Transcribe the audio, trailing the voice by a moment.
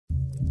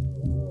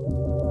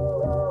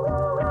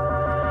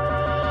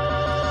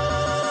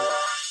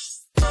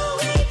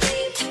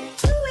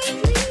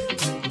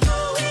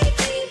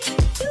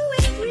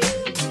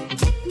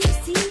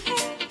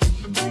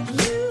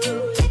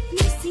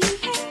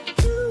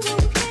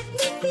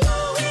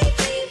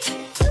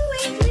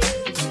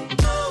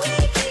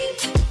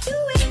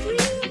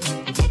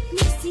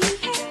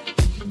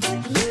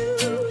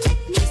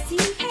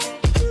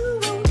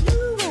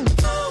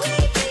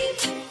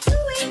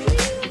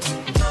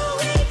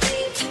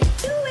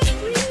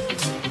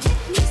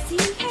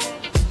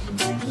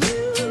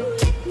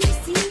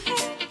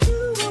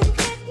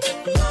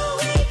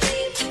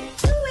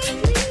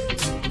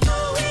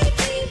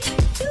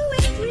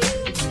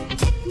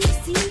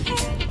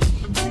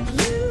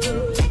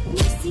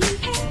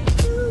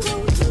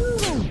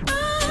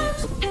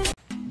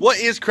What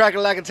is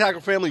crackin' lackin'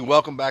 tackle family?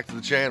 Welcome back to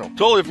the channel.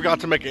 Totally forgot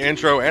to make an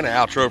intro and an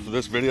outro for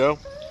this video,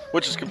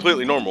 which is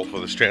completely normal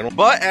for this channel.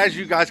 But as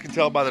you guys can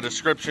tell by the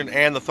description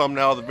and the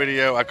thumbnail of the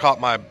video, I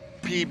caught my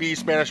PB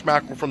Spanish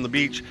mackerel from the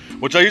beach,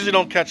 which I usually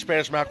don't catch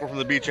Spanish mackerel from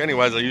the beach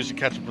anyways. I usually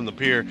catch them from the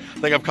pier. I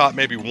think I've caught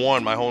maybe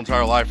one my whole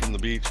entire life from the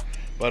beach.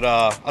 But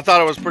I thought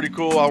it was pretty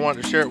cool. I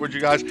wanted to share it with you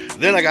guys.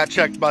 Then I got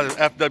checked by the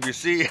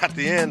FWC at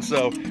the end,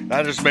 so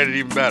that just made it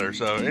even better.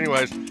 So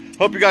anyways,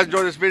 hope you guys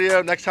enjoyed this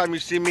video. Next time you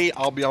see me,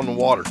 I'll be on the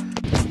water.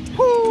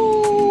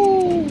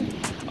 Woo!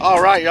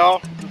 All right, y'all.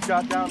 Just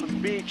got down to the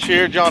beach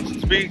here,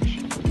 Johnson's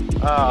Beach.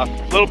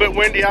 A little bit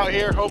windy out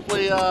here.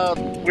 Hopefully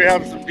we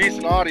have some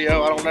decent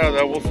audio. I don't know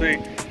though, we'll see.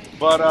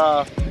 But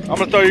I'm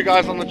gonna throw you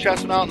guys on the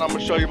chest mount and I'm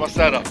gonna show you my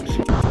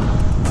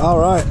setups. All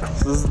right,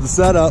 so this is the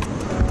setup.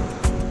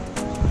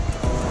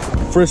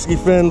 Frisky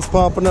fins,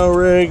 pompano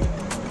rig,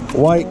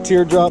 white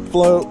teardrop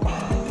float,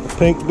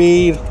 pink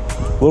bead,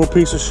 little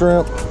piece of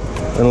shrimp,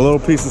 and a little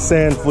piece of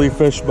sand flea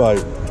fish bite.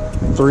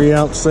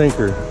 3-ounce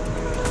sinker.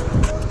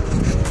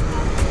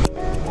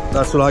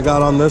 That's what I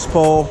got on this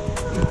pole.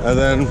 And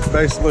then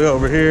basically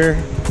over here,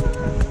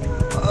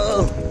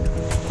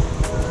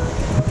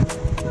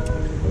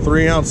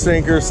 3-ounce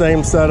sinker,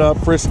 same setup,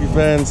 frisky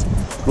fins,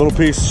 little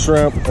piece of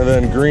shrimp, and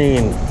then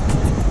green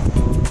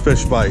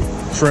fish bite,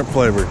 shrimp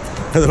flavored.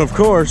 And then of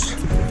course,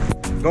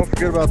 don't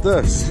forget about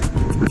this.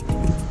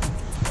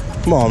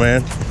 Come on,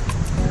 man.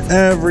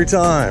 Every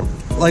time,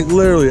 like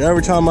literally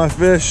every time I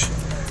fish,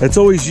 it's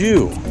always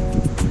you.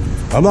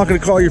 I'm not gonna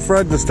call you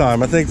Fred this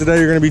time. I think today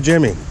you're gonna be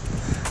Jimmy.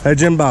 Hey,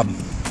 Jim Bob.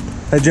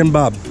 Hey, Jim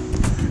Bob.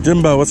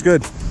 Jimbo, what's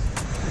good?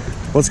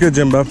 What's good,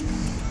 Jimbo?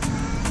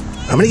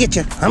 I'm gonna get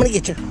you. I'm gonna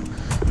get you.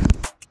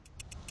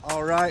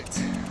 All right.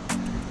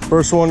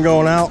 First one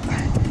going out.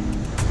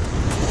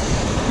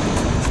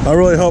 I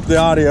really hope the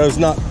audio is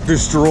not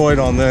destroyed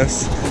on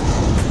this.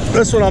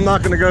 This one I'm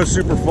not gonna go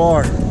super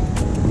far.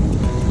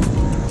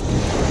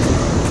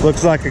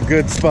 Looks like a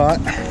good spot.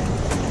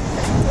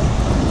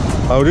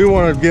 I do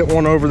want to get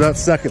one over that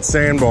second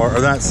sandbar, or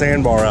that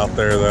sandbar out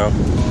there though.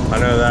 I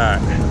know that.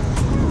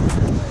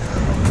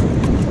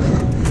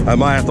 I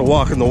might have to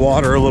walk in the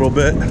water a little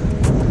bit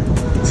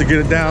to get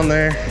it down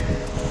there.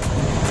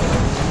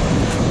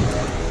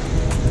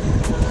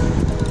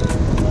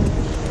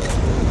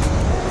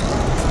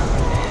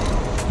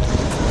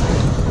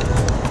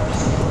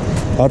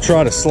 I'll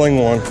try to sling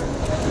one,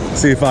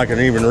 see if I can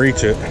even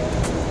reach it.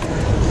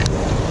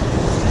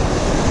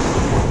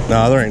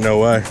 Nah, there ain't no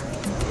way.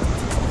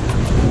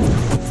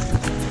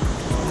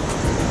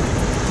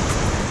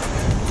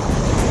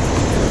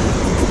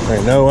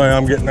 Ain't no way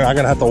I'm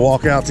gonna have to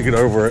walk out to get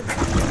over it.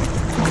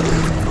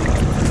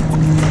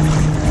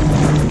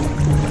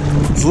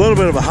 It's a little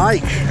bit of a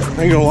hike,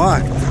 ain't gonna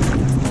lie.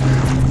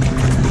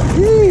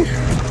 Yee.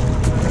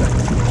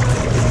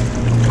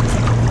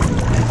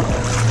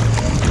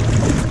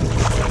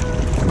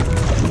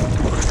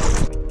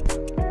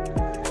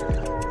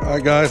 All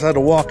right, guys, I had to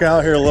walk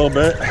out here a little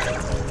bit.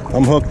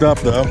 I'm hooked up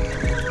though.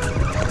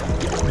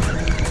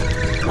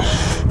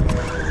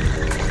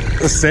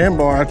 The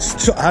sandbar,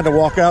 I had to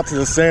walk out to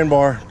the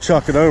sandbar,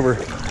 chuck it over.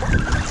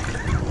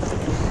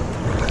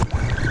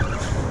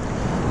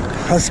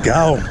 Let's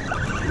go.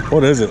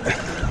 What is it?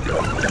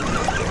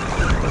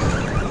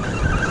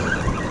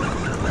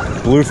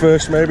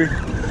 Bluefish, maybe?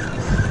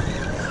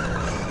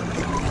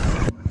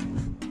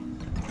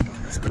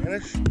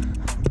 Spanish?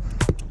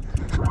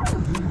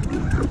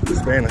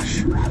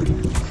 Spanish.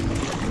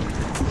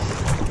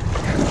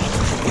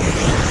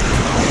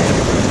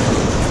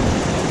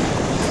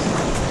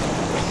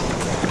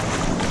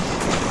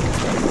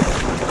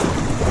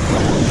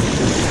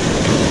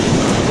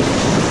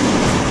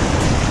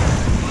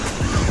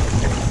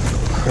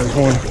 There's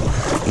one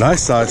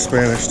nice size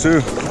Spanish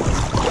too.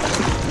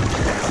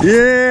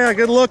 Yeah,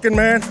 good looking,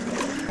 man.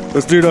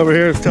 This dude over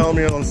here is telling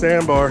me on the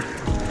sandbar.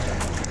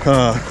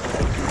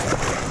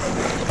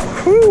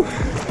 Whew.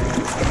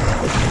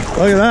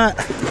 Look at that.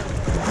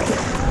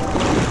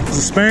 It's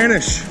a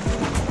Spanish.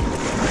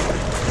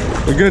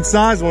 A good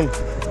size one.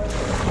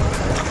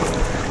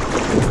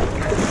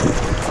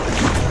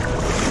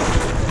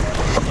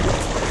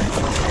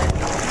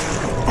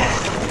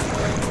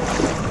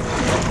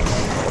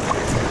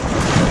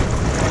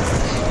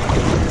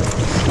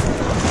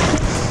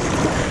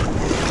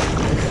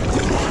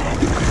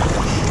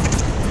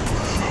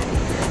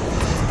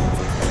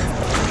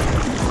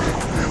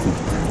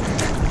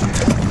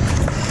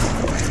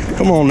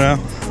 Come on now.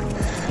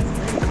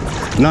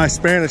 Nice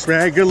Spanish,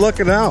 man. Hey, good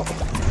looking out.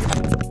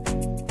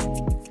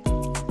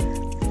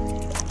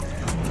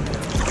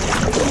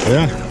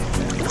 Yeah.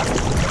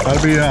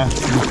 That'll be a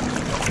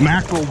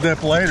mackerel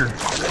dip later.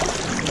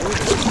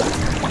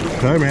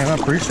 Hey, man, I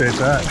appreciate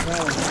that.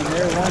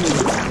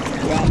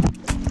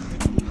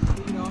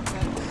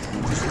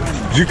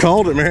 You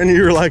called it, man.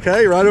 You were like,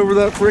 hey, right over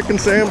that freaking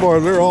sandbar.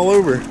 They're all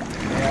over. Yeah,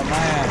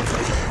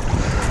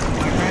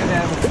 my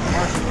granddad was a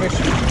commercial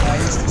fisherman. I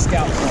used to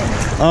scout for him.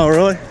 Oh,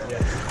 really?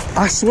 Yeah.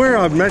 I swear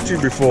I've met you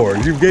before.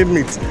 You've given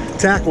me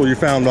tackle you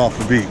found off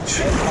the beach.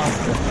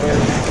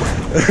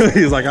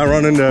 He's like, I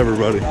run into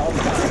everybody.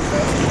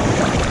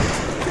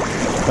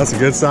 That's a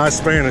good size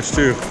Spanish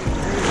too.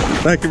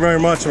 Thank you very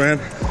much, man.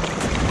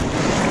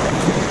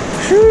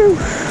 Whew.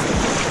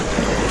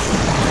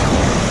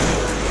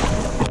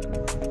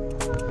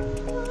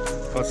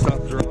 I'll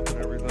stop dropping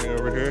everything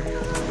over here.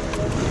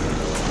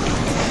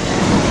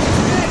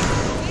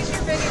 He's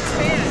your biggest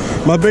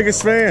fan. My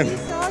biggest fan. He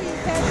saw you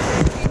catch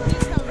it and he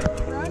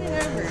comes running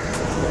over.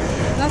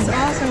 That's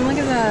awesome. Look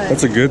at that.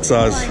 That's a good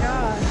size. Oh my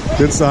gosh.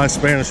 Good size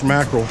Spanish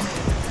mackerel.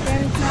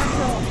 Spanish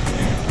mackerel.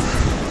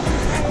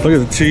 Look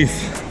at the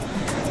teeth.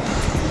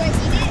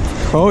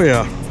 Oh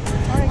yeah. I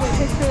want to get a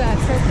picture of that.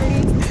 So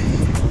pretty.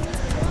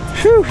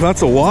 Whew,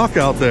 that's a walk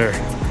out there.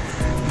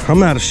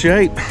 I'm out of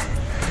shape.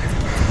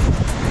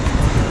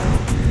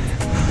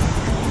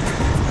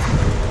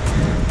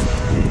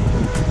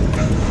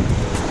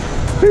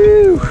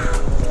 Whew.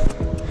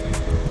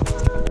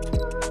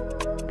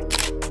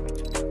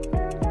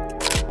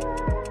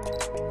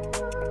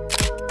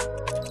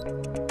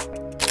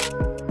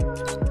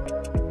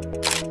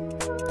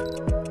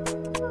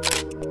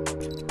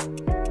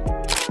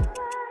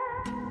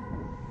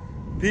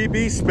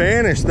 PB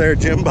Spanish there,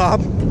 Jim Bob.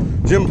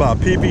 Jim Bob,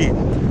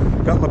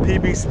 PB. Got my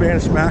PB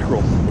Spanish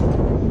mackerel.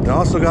 I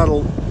also got a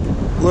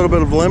little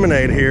bit of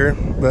lemonade here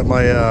that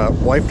my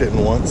wife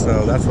didn't want,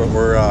 so that's what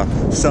we're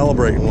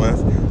celebrating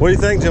with. What do you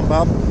think, Jim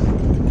Bob?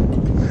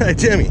 Hey,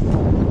 Jimmy,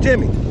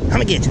 I'm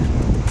gonna get you.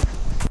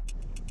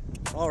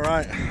 All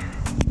right.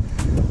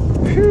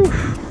 Whew.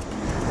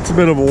 It's a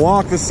bit of a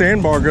walk. This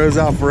sandbar goes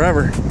out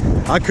forever.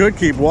 I could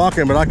keep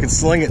walking, but I could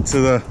sling it to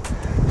the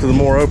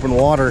more open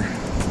water.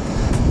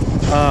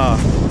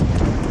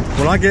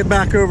 When I get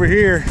back over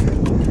here,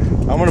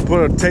 I'm gonna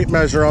put a tape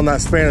measure on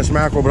that Spanish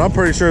mackerel, but I'm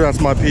pretty sure that's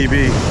my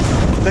PB.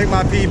 I think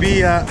my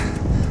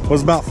PB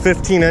was about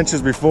 15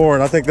 inches before,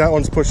 and I think that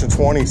one's pushing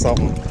 20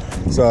 something.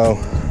 So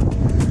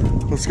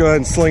let's go ahead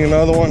and sling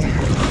another one.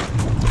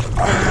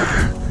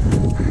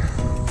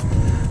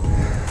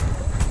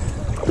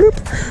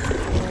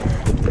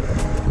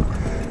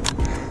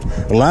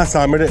 And last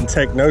time it didn't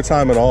take no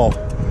time at all.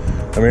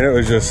 I mean, it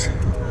was just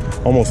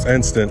almost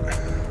instant.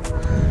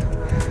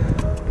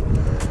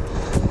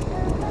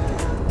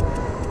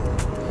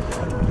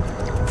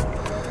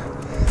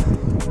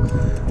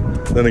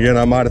 Then again,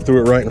 I might have threw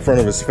it right in front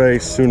of his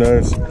face. Who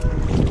knows?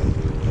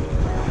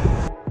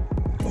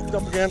 Hooked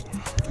up again.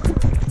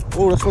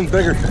 Oh, this one's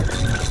bigger.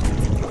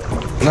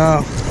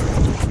 No,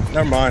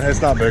 never mind.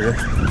 It's not bigger.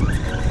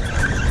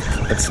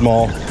 It's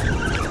small.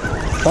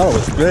 Thought it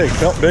was big.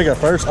 Felt big at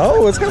first.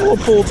 Oh, it's got a little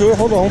pull to it.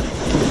 Hold on.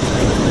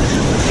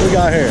 What we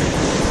got here?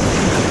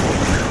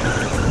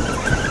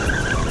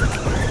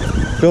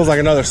 Feels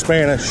like another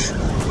Spanish.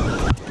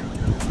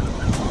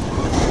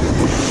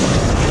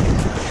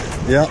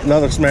 Yep,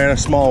 another Spanish,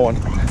 small one.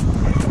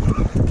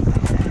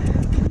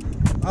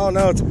 Oh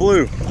no, it's a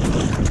blue.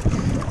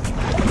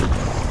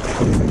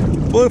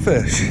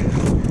 Bluefish.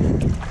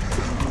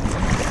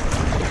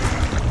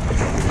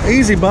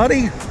 Easy,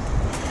 buddy.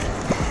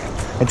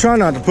 I'm trying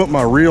not to put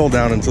my reel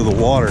down into the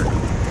water.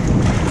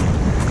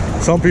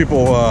 Some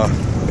people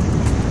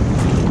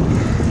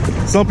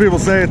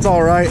say it's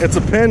all right. It's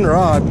a pin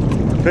rod,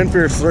 Pin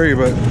Fierce 3,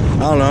 but I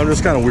don't know. I'm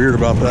just kind of weird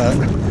about that.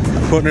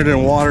 Putting it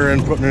in water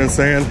and putting it in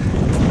sand.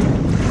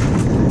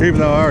 Even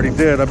though I already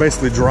did, I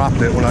basically dropped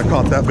it when I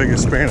caught that bigger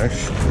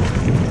Spanish.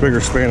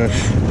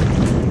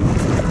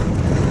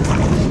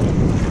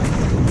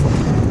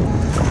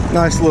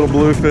 Nice little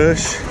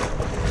bluefish.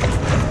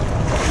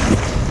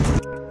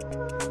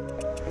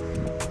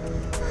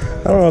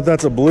 I don't know if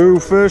that's a blue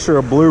fish or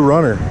a blue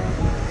runner.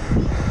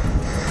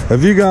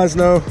 If you guys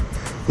know,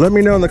 let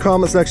me know in the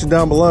comment section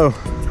down below.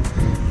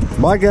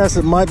 My guess,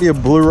 it might be a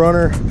blue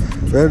runner.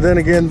 Then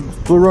again,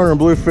 blue runner and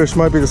bluefish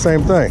might be the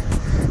same thing.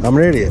 I'm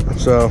an idiot,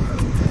 so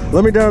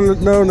let me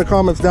know in the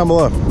comments down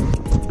below.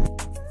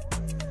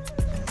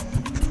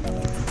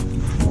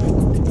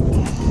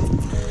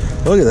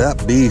 Look at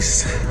that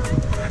beast.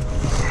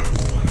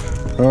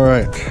 All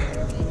right.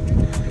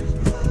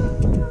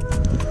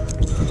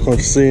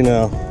 Let's see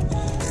now.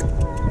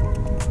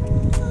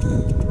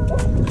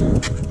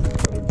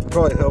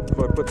 Probably help if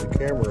I put the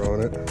camera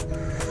on it.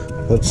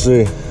 Let's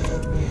see.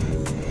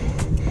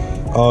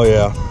 Oh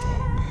yeah.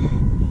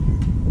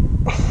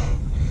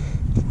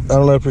 I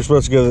don't know if you're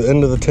supposed to go to the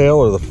end of the tail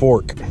or the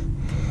fork.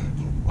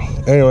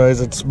 Anyways,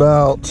 it's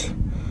about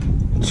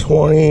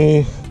 20,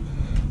 a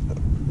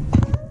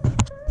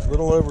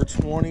little over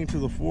 20 to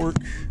the fork.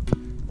 I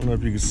don't know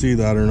if you can see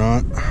that or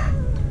not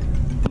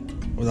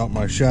without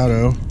my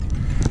shadow.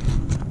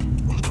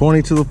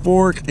 20 to the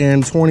fork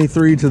and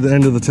 23 to the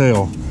end of the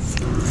tail.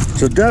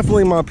 So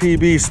definitely my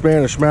PB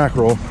Spanish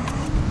mackerel,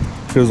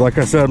 because like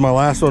I said, my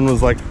last one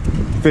was like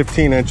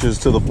 15 inches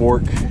to the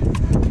fork.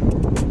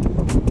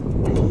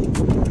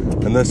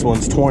 And this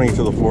one's 20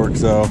 to the fork,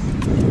 so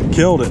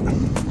killed it.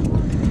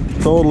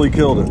 Totally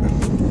killed it.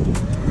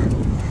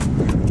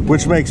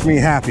 Which makes me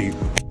happy.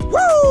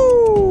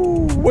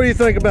 Woo! What do you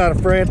think about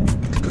it, Fred?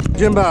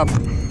 Jim Bob,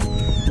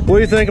 what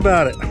do you think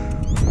about it?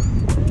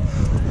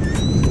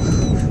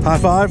 High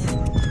five?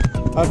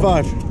 High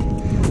five.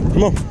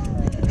 Come on.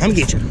 I'm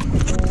get you.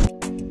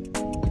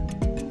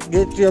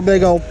 Get your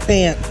big old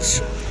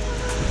pants.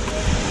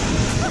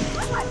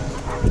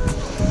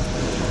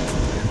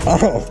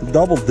 Oh,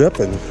 double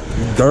dipping.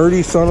 You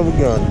dirty son of a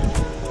gun.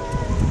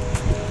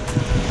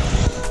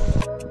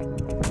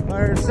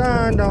 Where the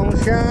sun don't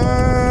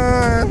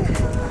shine,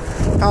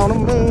 on the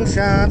moon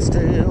shines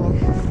still.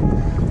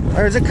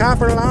 There's a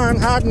copper line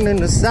hiding in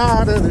the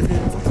side of the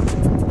hill.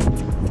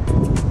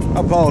 I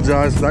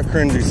apologize for that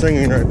cringy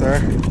singing right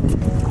there.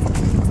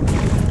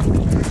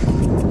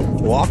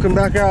 Walking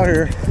back out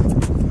here.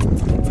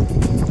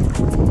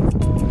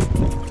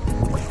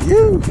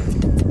 You.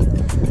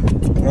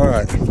 All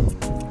right.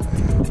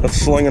 Let's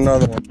sling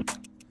another one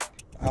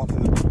out to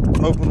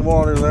the open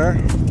water there.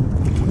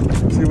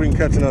 See if we can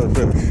catch another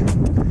fish.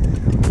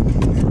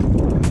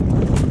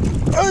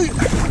 Hey!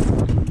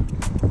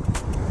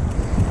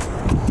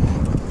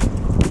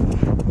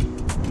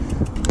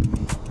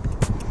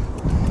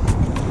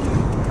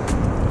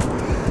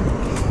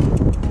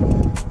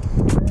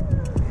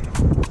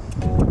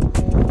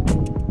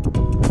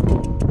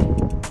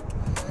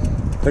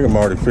 I think I'm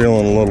already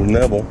feeling a little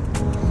nibble.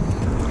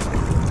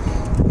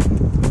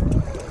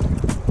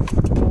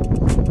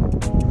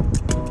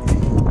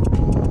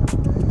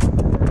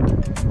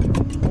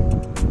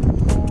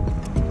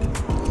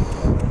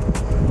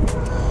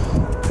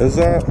 Is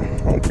that?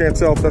 I can't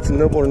tell if that's a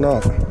nibble or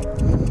not.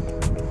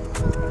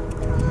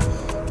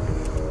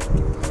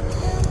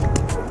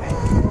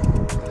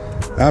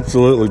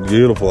 Absolutely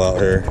beautiful out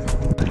here.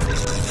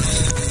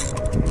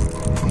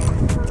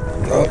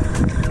 Oh.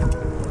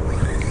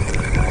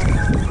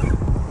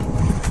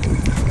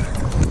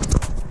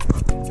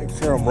 Make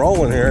sure I'm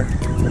rolling here.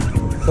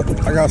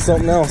 I got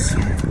something else.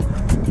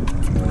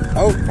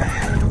 Oh.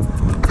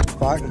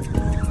 Fighting.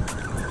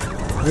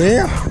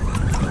 Yeah.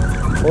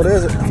 What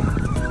is it?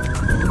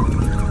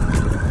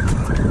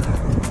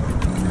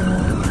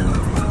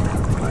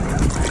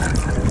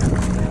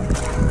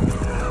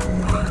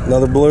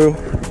 Another blue.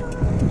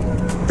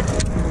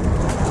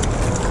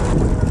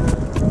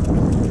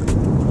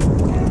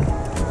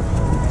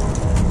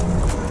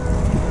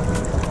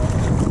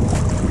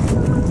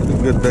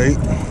 Good bait.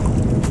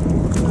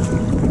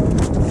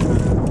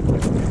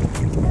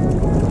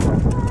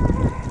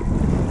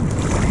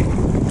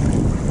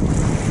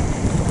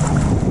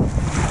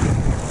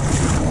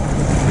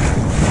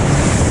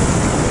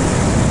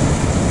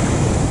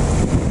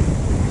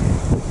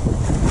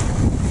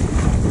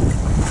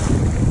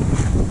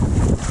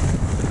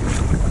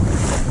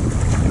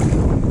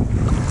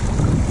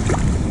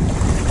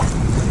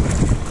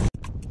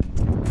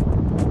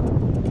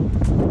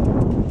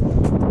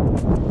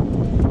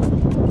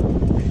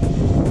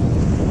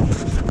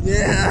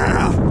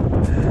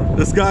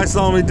 This guy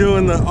saw me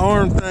doing the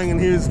arm thing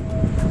and he was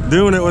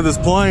doing it with his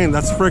plane.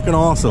 That's freaking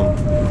awesome.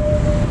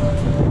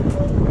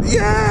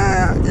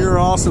 Yeah, you're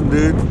awesome,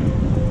 dude.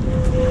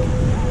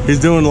 He's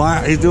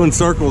doing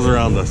circles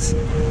around us.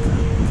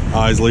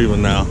 Oh, he's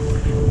leaving now.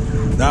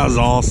 That was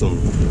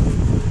awesome.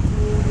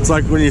 It's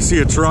like when you see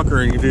a trucker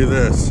and you do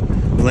this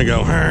and they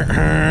go, "Hur,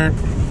 hur."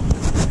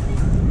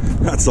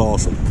 That's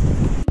awesome.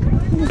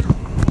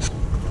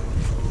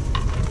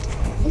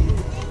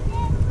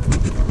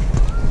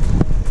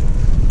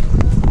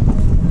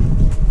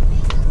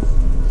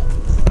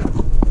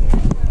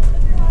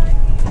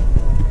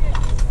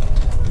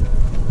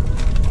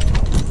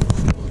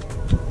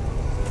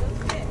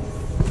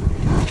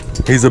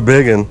 He's a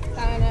biggin.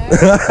 I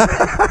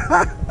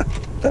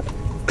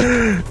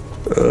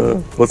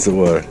know. What's it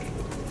weigh?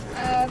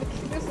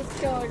 This is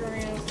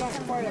kilograms, not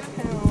quite a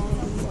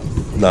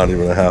pound. Not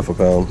even a half a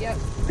pound. Yep.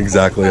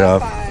 Exactly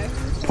half.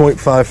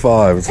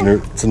 0.55.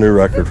 It's a new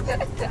record.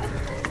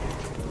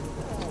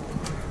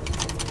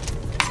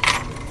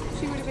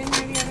 She would have been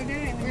here the other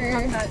day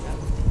when we caught that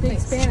big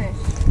Spanish.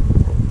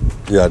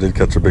 Yeah, I did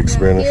catch a big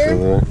Spanish here?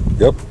 the other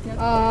day. Yep.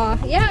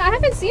 Yeah, I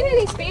haven't seen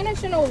any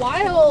Spanish in a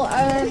while.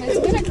 It's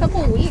been a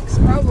couple weeks,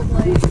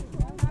 probably. Was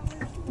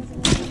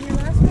it here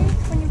last week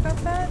when you caught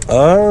that?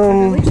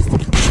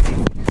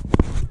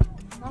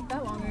 Not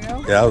that long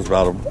ago. Yeah, it was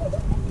about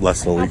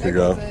less than a week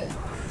ago.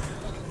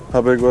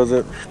 How big was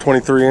it?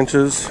 23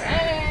 inches.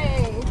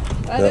 Hey,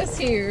 that is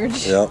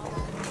huge. Yep.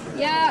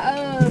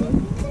 Yeah,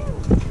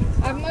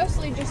 I've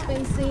mostly just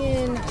been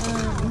seeing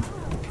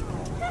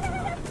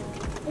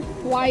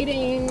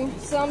whiting,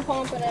 some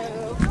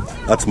pompano.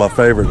 That's my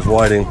favorite, is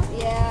whiting.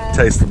 Yeah.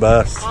 Tastes the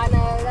best. I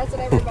know, that's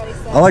what everybody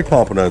says. I like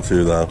pompano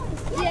too, though.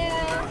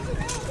 Yeah,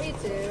 me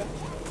too.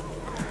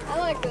 I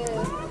like the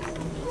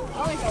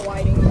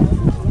whiting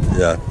though.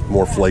 Yeah,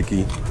 more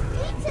flaky.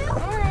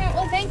 Alright,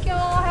 well thank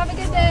y'all. Have a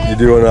good day. You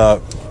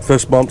doing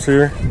fish bumps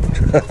here?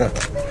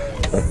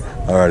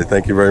 Alrighty,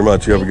 thank you very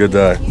much. You have a good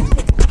day.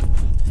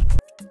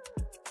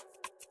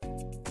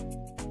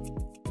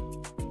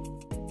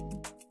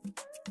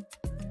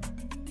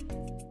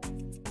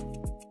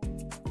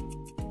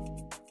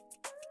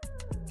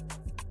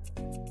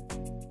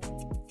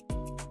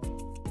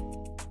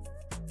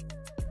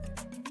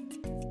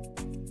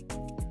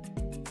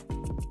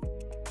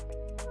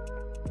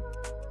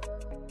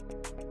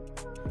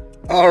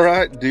 All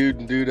right, dude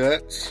and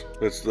dudettes.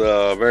 It's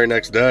the very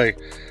next day.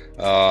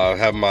 I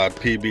have my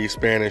PB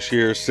Spanish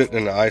here sitting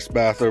in the ice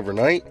bath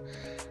overnight.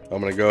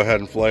 I'm gonna go ahead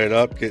and fillet it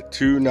up, get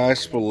 2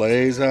 nice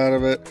fillets out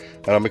of it,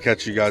 and I'm gonna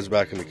catch you guys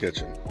back in the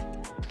kitchen.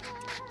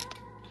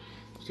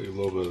 Let's take a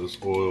little bit of this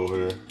oil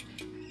here.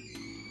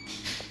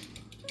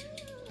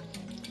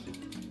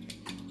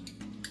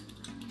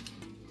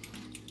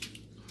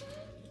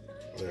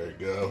 There you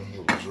go, a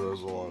little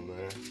drizzle on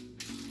there.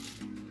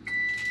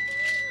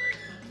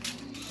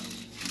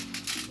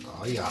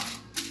 Oh yeah.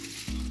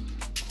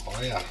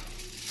 Oh yeah.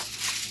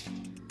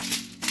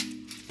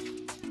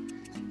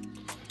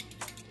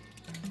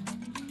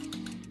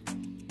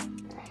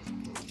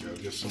 Go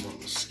get some on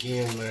the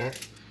skin there.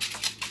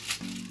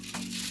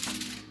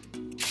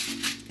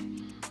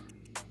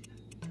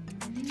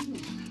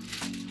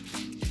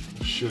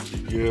 Should be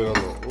good on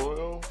the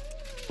oil.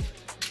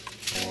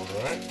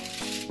 Alright.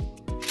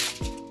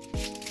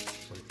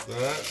 Like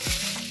that.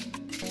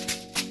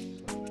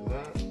 Like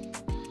that.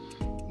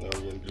 Now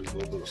we're going to do a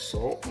little bit of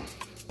salt.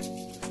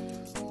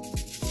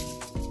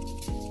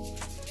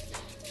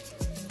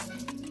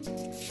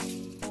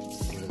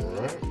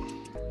 Alright.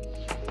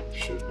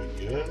 Should be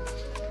good.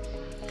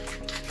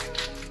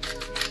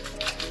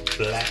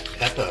 Black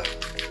pepper.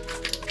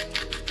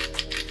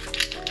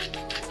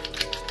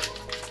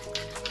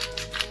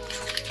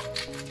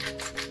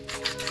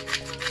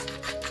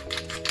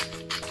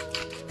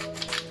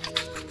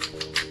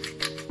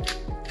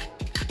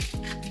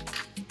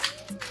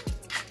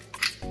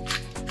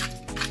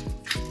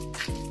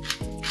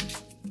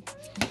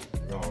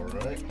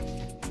 Alright.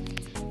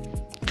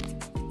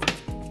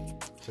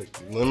 Take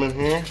the lemon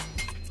here.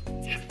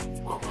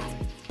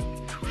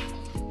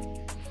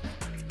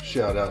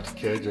 Shout out to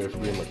KJ for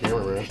being my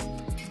cameraman.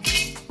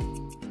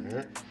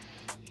 Here.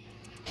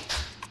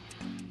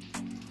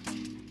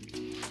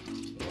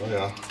 Oh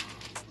yeah.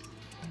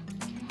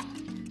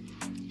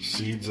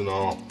 Seeds and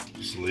all.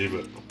 Just leave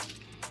it.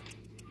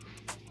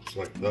 Just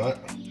like that.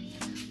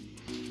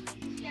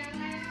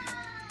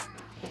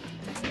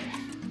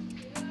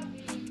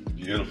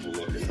 Beautiful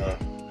looking, huh?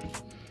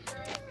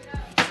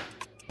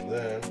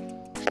 Then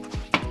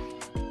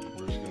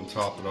we're just gonna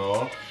top it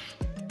off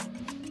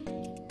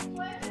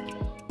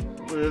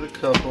with a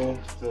couple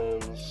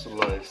thin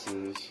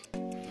slices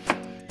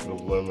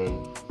of lemon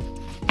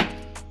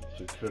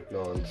to cook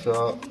on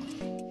top.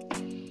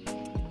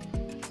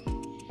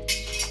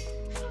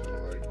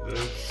 Like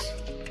this,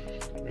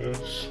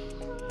 this.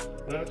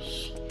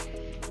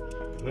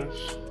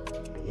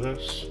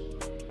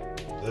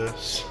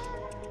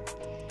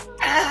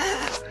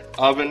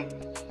 Oven,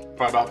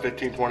 probably about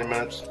 15-20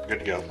 minutes, good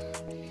to go.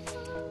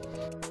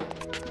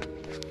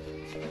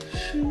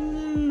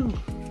 Shoo.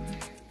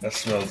 That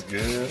smells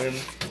good.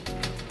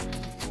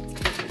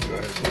 Go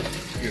ahead and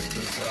get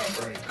this out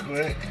right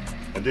quick.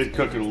 I did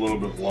cook it a little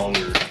bit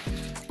longer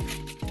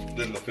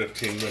than the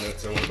 15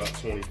 minutes. I went about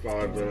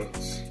 25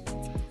 minutes.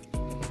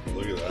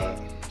 Look at that.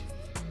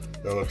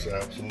 That looks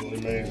absolutely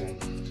amazing.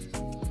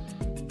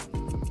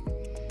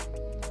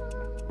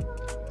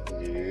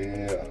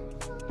 Yeah.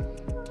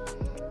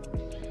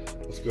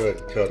 Let's go ahead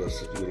and cut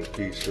us a little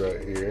piece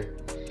right here.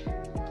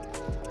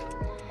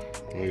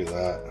 Look at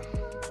that.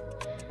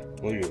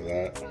 Look at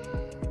that.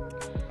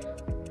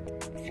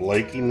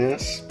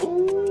 Flakiness.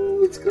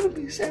 Ooh, it's gonna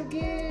be so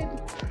good.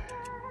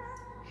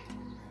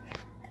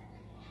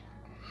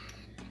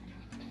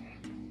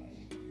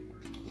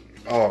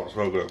 Oh,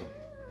 so good.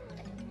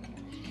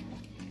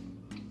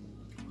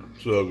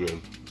 So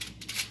good.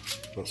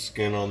 The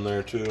skin on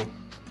there too.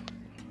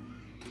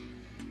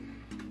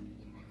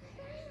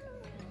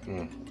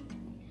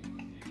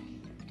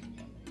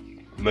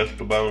 Missed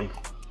the bone.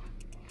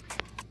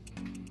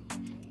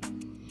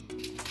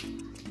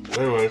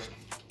 Anyways,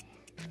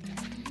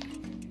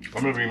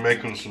 I'm gonna be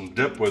making some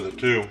dip with it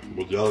too,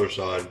 with the other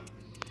side.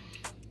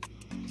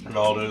 And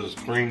all it is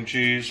cream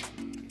cheese,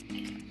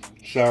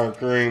 sour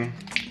cream.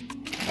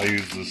 I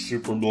use the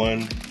super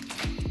blend.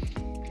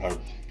 I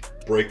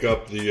break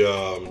up the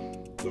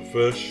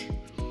fish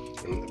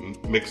and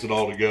mix it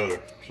all together.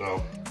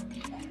 So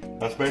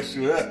that's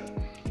basically it.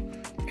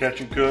 Catch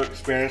and cook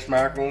Spanish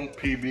mackerel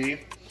PB.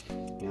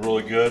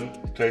 Really good.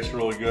 Tastes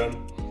really good.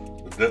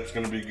 The dip's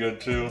gonna be good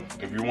too.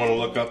 If you want to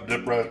look up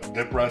dip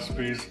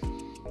recipes,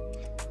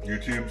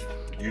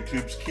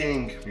 YouTube's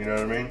king. You know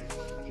what I mean?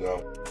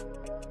 So.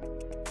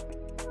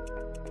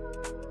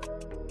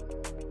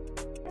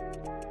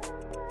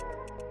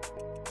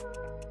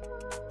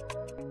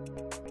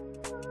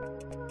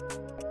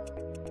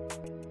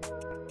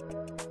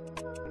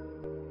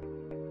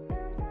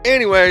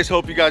 Anyways,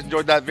 hope you guys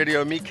enjoyed that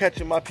video of me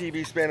catching my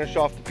PB Spanish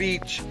off the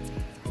beach.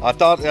 I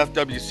thought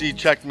FWC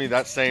checked me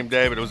that same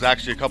day, but it was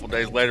actually a couple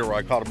days later where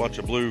I caught a bunch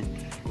of blue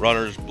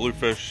runners,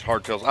 bluefish,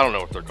 hardtails. I don't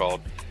know what they're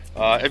called.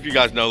 If you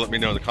guys know, let me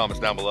know in the comments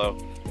down below.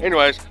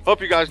 Anyways,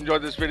 hope you guys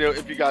enjoyed this video.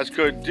 If you guys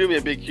could, do me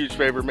a big, huge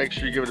favor. Make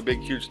sure you give it a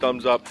big, huge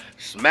thumbs up.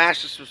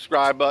 Smash the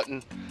subscribe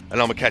button, and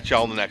I'm going to catch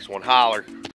y'all in the next one. Holler.